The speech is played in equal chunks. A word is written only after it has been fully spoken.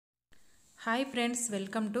Hi friends,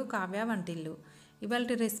 welcome to Kavya వంటిల్లు. ఇవాళ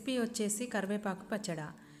recipe వచ్చేసి కరివేపాకు పచ్చడి.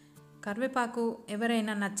 కరివేపాకు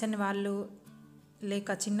ఎవరైనా నచ్చని వాళ్ళు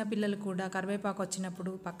లేక చిన్నపిల్లలు కూడా కరివేపాకు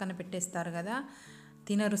వచ్చినప్పుడు పక్కన పెట్టేస్తారు కదా,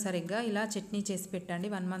 తినరు సరిగ్గా. ఇలా చట్నీ చేసి పెట్టండి,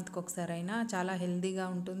 1 మంత్కి ఒకసారి అయినా. చాలా హెల్తీగా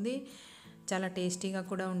ఉంటుంది, చాలా టేస్టీగా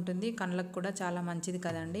కూడా ఉంటుంది, కళ్ళకు కూడా చాలా మంచిది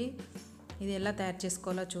కదండి. ఇది ఎలా తయారు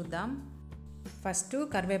చేసుకోవాలో చూద్దాం. ఫస్ట్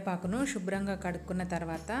కరివేపాకును శుభ్రంగా కడుక్కున్న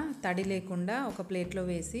తర్వాత తడి లేకుండా ఒక ప్లేట్లో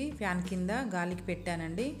వేసి ఫ్యాన్ కింద గాలికి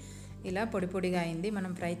పెట్టానండి. ఇలా పొడి పొడిగా అయింది.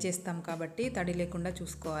 మనం ఫ్రై చేస్తాం కాబట్టి తడి లేకుండా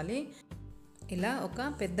చూసుకోవాలి. ఇలా ఒక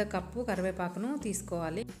పెద్ద కప్పు కరివేపాకును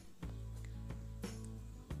తీసుకోవాలి.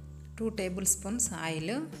 2 టేబుల్ స్పూన్స్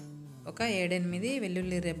ఆయిల్, ఒక 7-8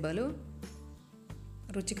 వెల్లుల్లి రెబ్బలు,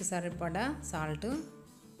 రుచికి సరిపడా సాల్ట్,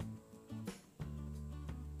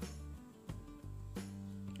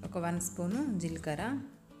 ఒక 1 స్పూను జీలకర్ర,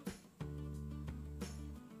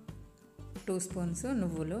 2 స్పూన్స్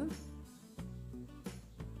నువ్వులు,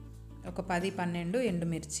 ఒక 10-12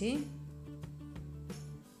 ఎండుమిర్చి,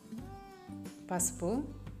 పసుపు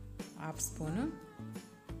 1/2 స్పూను,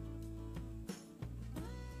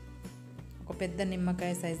 ఒక పెద్ద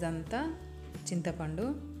నిమ్మకాయ సైజ్ అంతా చింతపండు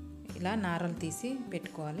ఇలా నారలు తీసి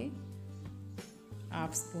పెట్టుకోవాలి,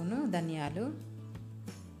 1/2 స్పూను ధనియాలు,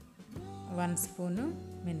 1 స్పూను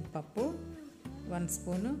మినపప్పు, 1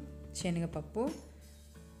 స్పూను శనగపప్పు,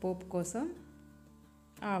 పోపు కోసం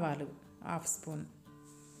ఆవాలు 1/2 స్పూన్.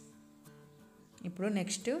 ఇప్పుడు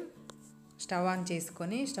నెక్స్ట్ స్టవ్ ఆన్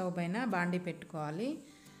చేసుకొని స్టవ్ పైన బాండి పెట్టుకోవాలి.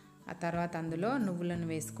 ఆ తర్వాత అందులో నువ్వులను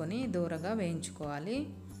వేసుకొని దూరగా వేయించుకోవాలి.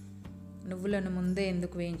 నువ్వులను ముందే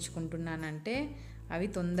ఎందుకు వేయించుకుంటున్నానంటే అవి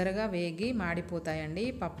తొందరగా వేగి మాడిపోతాయండి,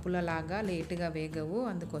 పప్పులలాగా లేటుగా వేగవు.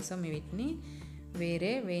 అందుకోసం వీటిని వేరే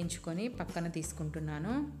వేయించుకొని పక్కన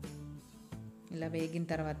తీసుకుంటున్నాను. ఇలా వేగిన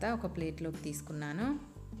తర్వాత ఒక ప్లేట్లోకి తీసుకున్నాను.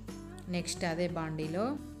 నెక్స్ట్ అదే బాండీలో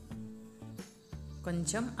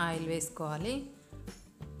కొంచెం ఆయిల్ వేసుకోవాలి.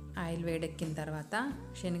 ఆయిల్ వేడెక్కిన తర్వాత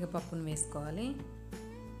శనగపప్పును వేసుకోవాలి.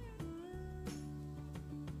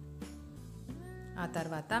 ఆ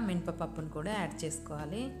తర్వాత మినపప్పును కూడా యాడ్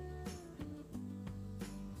చేసుకోవాలి.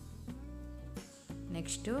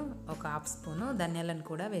 నెక్స్ట్ ఒక 1/2 స్పూను ధనియాలను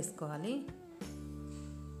కూడా వేసుకోవాలి.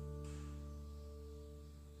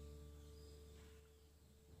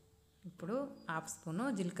 ఇప్పుడు 1/2 స్పూను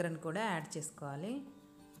జీలకర్రను కూడా యాడ్ చేసుకోవాలి.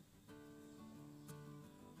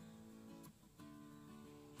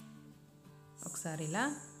 ఒకసారి ఇలా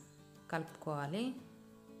కలుపుకోవాలి.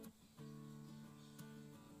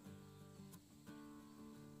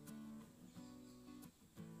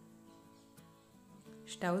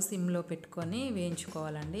 స్టవ్ సిమ్లో పెట్టుకొని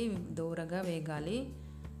వేయించుకోవాలండి, దూరగా వేగాలి.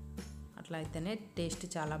 అట్లా అయితేనే టేస్ట్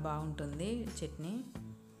చాలా బాగుంటుంది చట్నీ.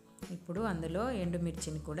 ఇప్పుడు అందులో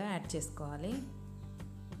ఎండుమిర్చిని కూడా యాడ్ చేసుకోవాలి.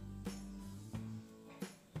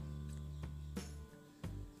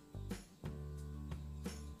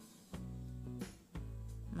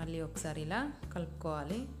 మళ్ళీ ఒకసారి ఇలా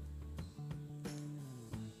కలుపుకోవాలి.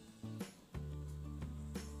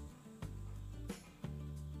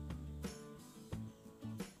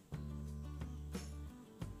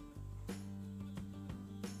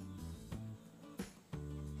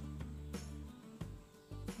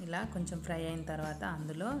 ఇలా కొంచెం ఫ్రై అయిన తర్వాత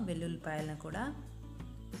అందులో వెల్లుల్లిపాయలను కూడా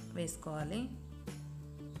వేసుకోవాలి.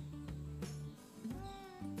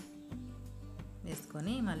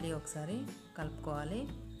 వేసుకొని మళ్ళీ ఒకసారి కలుపుకోవాలి.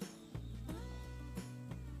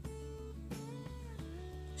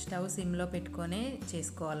 స్టవ్ సిమ్లో పెట్టుకొని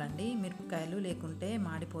చేసుకోవాలండి, మిరపకాయలు లేకుంటే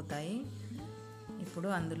మాడిపోతాయి.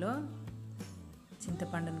 ఇప్పుడు అందులో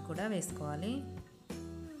చింతపండును కూడా వేసుకోవాలి.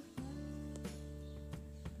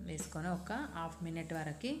 వేసుకొని ఒక 1/2 మినిట్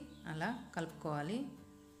వరకు అలా కలుపుకోవాలి.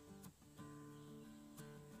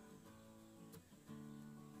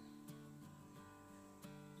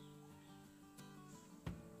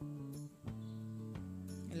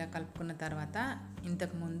 ఇలా కలుపుకున్న తర్వాత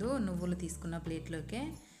ఇంతకుముందు నువ్వులు తీసుకున్న ప్లేట్లోకే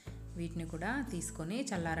వీటిని కూడా తీసుకొని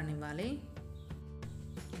చల్లారనివ్వాలి.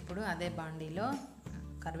 ఇప్పుడు అదే బాండీలో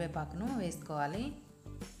కరివేపాకును వేసుకోవాలి.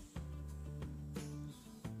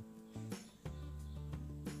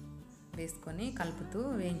 వేసుకొని కలుపుతూ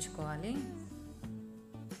వేయించుకోవాలి.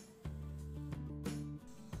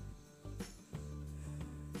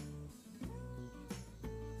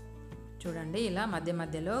 చూడండి, ఇలా మధ్య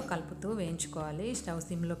మధ్యలో కలుపుతూ వేయించుకోవాలి. స్టవ్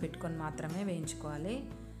సిమ్లో పెట్టుకొని మాత్రమే వేయించుకోవాలి.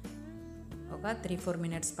 ఒక 3-4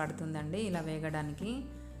 మినిట్స్ పడుతుందండి ఇలా వేగడానికి.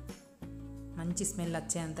 మంచి స్మెల్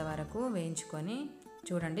వచ్చేంత వరకు వేయించుకొని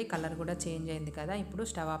చూడండి, కలర్ కూడా చేంజ్ అయింది కదా. ఇప్పుడు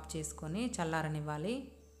స్టవ్ ఆఫ్ చేసుకొని చల్లారనివ్వాలి.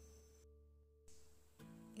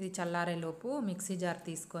 ఇది చల్లారేలోపు మిక్సీ జార్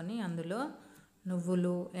తీసుకొని అందులో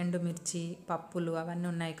నువ్వులు, ఎండుమిర్చి, పప్పులు అవన్నీ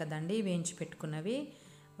ఉన్నాయి కదండి వేయించి పెట్టుకున్నవి,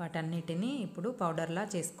 వాటన్నిటిని ఇప్పుడు పౌడర్లా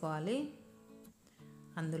చేసుకోవాలి.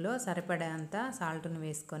 అందులో సరిపడేంత సాల్ట్ని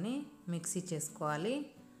వేసుకొని మిక్సీ చేసుకోవాలి.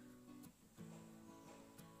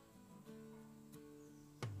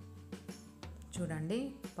 చూడండి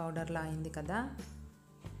పౌడర్లా అయింది కదా.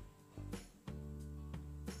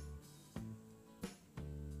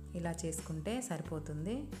 ఇలా చేసుకుంటే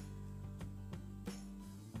సరిపోతుంది.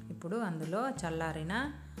 ఇప్పుడు అందులో చల్లారిన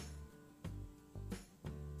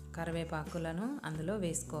కరివేపాకులను అందులో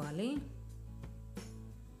వేసుకోవాలి.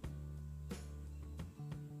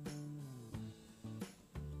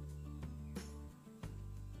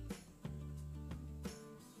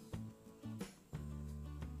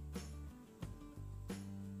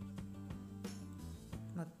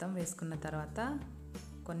 మొత్తం వేసుకున్న తర్వాత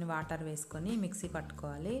కొన్ని వాటర్ వేసుకొని మిక్సీ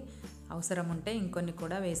పట్టుకోవాలి. అవసరం ఉంటే ఇంకొన్ని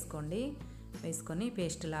కూడా వేసుకోండి. వేసుకొని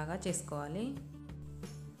పేస్ట్ లాగా చేసుకోవాలి.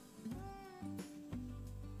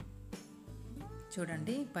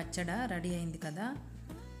 చూడండి పచ్చడి రెడీ అయింది కదా.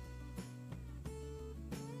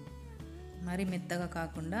 మరి మెత్తగా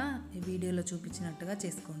కాకుండా ఈ వీడియోలో చూపించినట్టుగా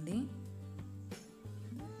చేసుకోండి.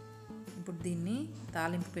 ఇప్పుడు దీన్ని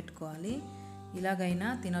తాలింపు పెట్టుకోవాలి. ఇలాగైనా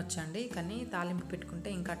తినొచ్చండి, కానీ తాలింపు పెట్టుకుంటే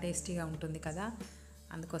ఇంకా టేస్టీగా ఉంటుంది కదా,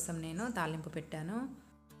 అందుకోసం నేను తాలింపు పెట్టాను.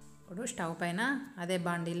 ఇప్పుడు స్టవ్ పైన అదే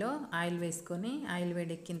బాండీలో ఆయిల్ వేసుకొని ఆయిల్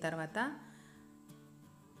వేడెక్కిన తర్వాత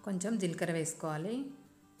కొంచెం జీలకర్ర వేసుకోవాలి.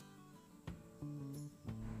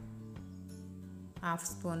 1/2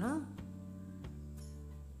 స్పూను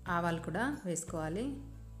ఆవాలు కూడా వేసుకోవాలి.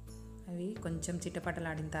 అవి కొంచెం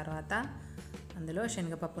చిటపటలాడిన తర్వాత అందులో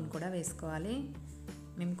శనగపప్పును కూడా వేసుకోవాలి.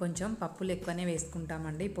 మేము కొంచెం పప్పులు ఎక్కువనే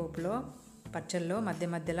వేసుకుంటామండి పోపులో. పచ్చళ్ళలో మధ్య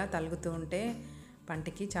మధ్యలో తలుగుతూ ఉంటే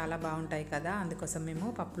పంటికి చాలా బాగుంటాయి కదా, అందుకోసం మేము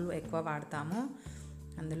పప్పులు ఎక్కువ వాడతాము.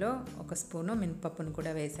 అందులో 1 స్పూను మినపప్పును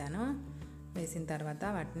కూడా వేసాను. వేసిన తర్వాత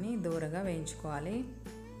వాటిని దూరగా వేయించుకోవాలి.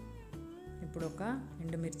 ఇప్పుడు ఒక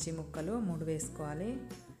ఎండుమిర్చి ముక్కలు 3 వేసుకోవాలి.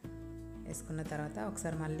 వేసుకున్న తర్వాత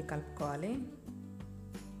ఒకసారి మళ్ళీ కలుపుకోవాలి.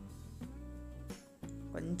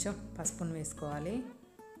 కొంచెం పసుపును వేసుకోవాలి.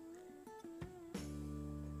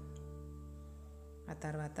 ఆ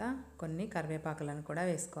తర్వాత కొన్ని కరివేపాకులను కూడా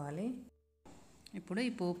వేసుకోవాలి. ఇప్పుడు ఈ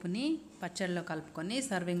పోపుని పచ్చడిలో కలుపుకొని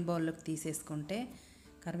సర్వింగ్ బౌల్లోకి తీసేసుకుంటే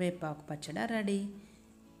కరివేపాకు పచ్చడి రెడీ.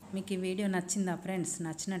 మీకు ఈ వీడియో నచ్చిందా ఫ్రెండ్స్?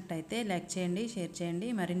 నచ్చినట్టయితే లైక్ చేయండి, షేర్ చేయండి.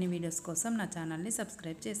 మరిన్ని వీడియోస్ కోసం నా ఛానల్ని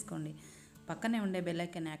సబ్స్క్రైబ్ చేసుకోండి. పక్కనే ఉండే బెల్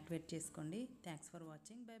ఐకాన్ యాక్టివేట్ చేసుకోండి. Thanks for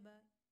watching. Bye bye.